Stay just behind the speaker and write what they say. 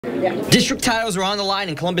District titles are on the line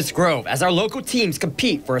in Columbus Grove as our local teams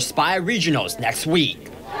compete for Aspire Regionals next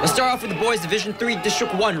week. Let's start off with the boys Division III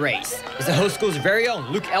District 1 race. As the host school's very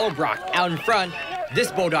own Luke Ellerbrock out in front,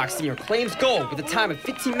 this Bulldog senior claims gold with a time of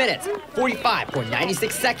 15 minutes,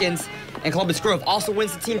 45.96 seconds, and Columbus Grove also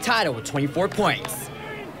wins the team title with 24 points.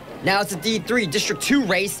 Now it's a D3 District 2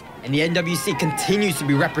 race, and the NWC continues to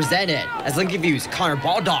be represented as Lincoln View's Connor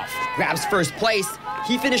Baldoff grabs first place.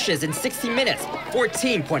 He finishes in 16 minutes,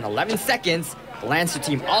 14.11 seconds. The Lancer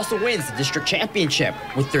team also wins the district championship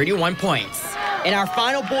with 31 points. And our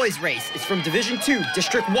final boys race is from Division 2,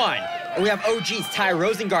 District 1. And we have OG's Ty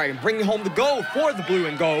Rosengarten bringing home the gold for the blue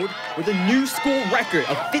and gold with a new school record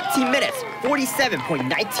of 15 minutes,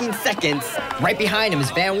 47.19 seconds. Right behind him is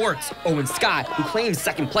Van Wert's Owen Scott, who claims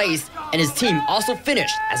second place, and his team also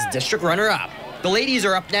finished as a district runner-up. The ladies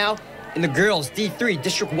are up now. In the girls' D3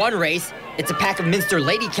 District 1 race, it's a pack of Minster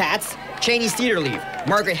Lady Cats. Cheney Cedarleaf,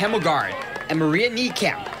 Margaret Hemmelgard, and Maria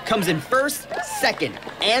Niekamp comes in first, second,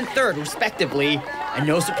 and third, respectively. And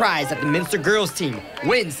no surprise that the Minster girls team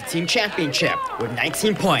wins the team championship with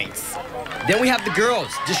 19 points. Then we have the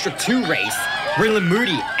girls' District 2 race. Brinley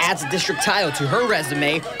Moody adds a district title to her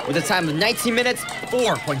resume with a time of 19 minutes,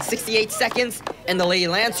 4.68 seconds, and the Lady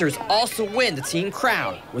Lancers also win the team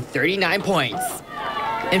crown with 39 points.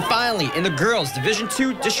 And finally, in the girls' Division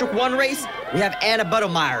 2 District 1 race, we have Anna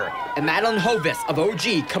Buttlemeyer and Madeline Hovis of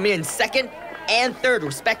OG coming in second and third,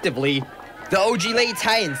 respectively. The OG Lady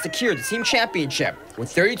Titans secured the team championship with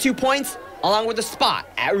 32 points, along with a spot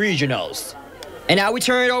at regionals. And now we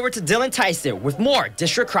turn it over to Dylan Tyson with more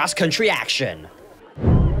district cross-country action.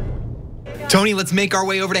 Tony, let's make our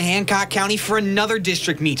way over to Hancock County for another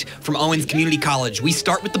district meet from Owens Community College. We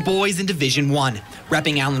start with the boys in Division 1.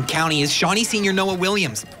 Repping Allen County is Shawnee senior Noah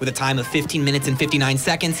Williams. With a time of 15 minutes and 59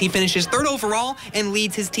 seconds, he finishes third overall and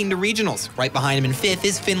leads his team to regionals. Right behind him in fifth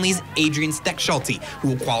is Findlay's Adrian Steckschulte, who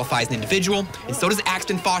will qualify as an individual, and so does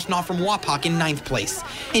Axton Foshnoff from Wapak in ninth place.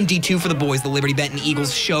 In D2 for the boys, the Liberty Benton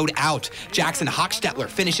Eagles showed out. Jackson Hochstetler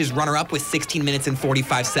finishes runner-up with 16 minutes and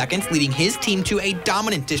 45 seconds, leading his team to a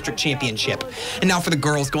dominant district championship. And now for the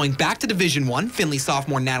girls, going back to Division 1, Findlay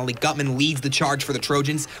sophomore Natalie Gutman leads the charge for the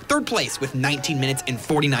Trojans, third place with 19 minutes and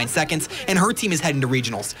 49 seconds, and her team is heading to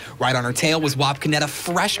regionals. Right on her tail was Wapakoneta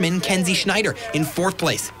freshman Kenzie Schneider in fourth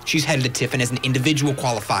place. She's headed to Tiffin as an individual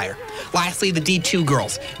qualifier. Lastly, the D2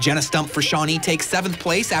 girls. Jenna Stump for Shawnee takes seventh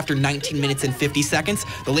place after 19 minutes and 50 seconds.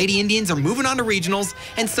 The Lady Indians are moving on to regionals,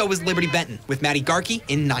 and so is Liberty Benton with Maddie Garkey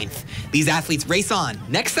in ninth. These athletes race on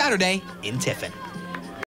next Saturday in Tiffin.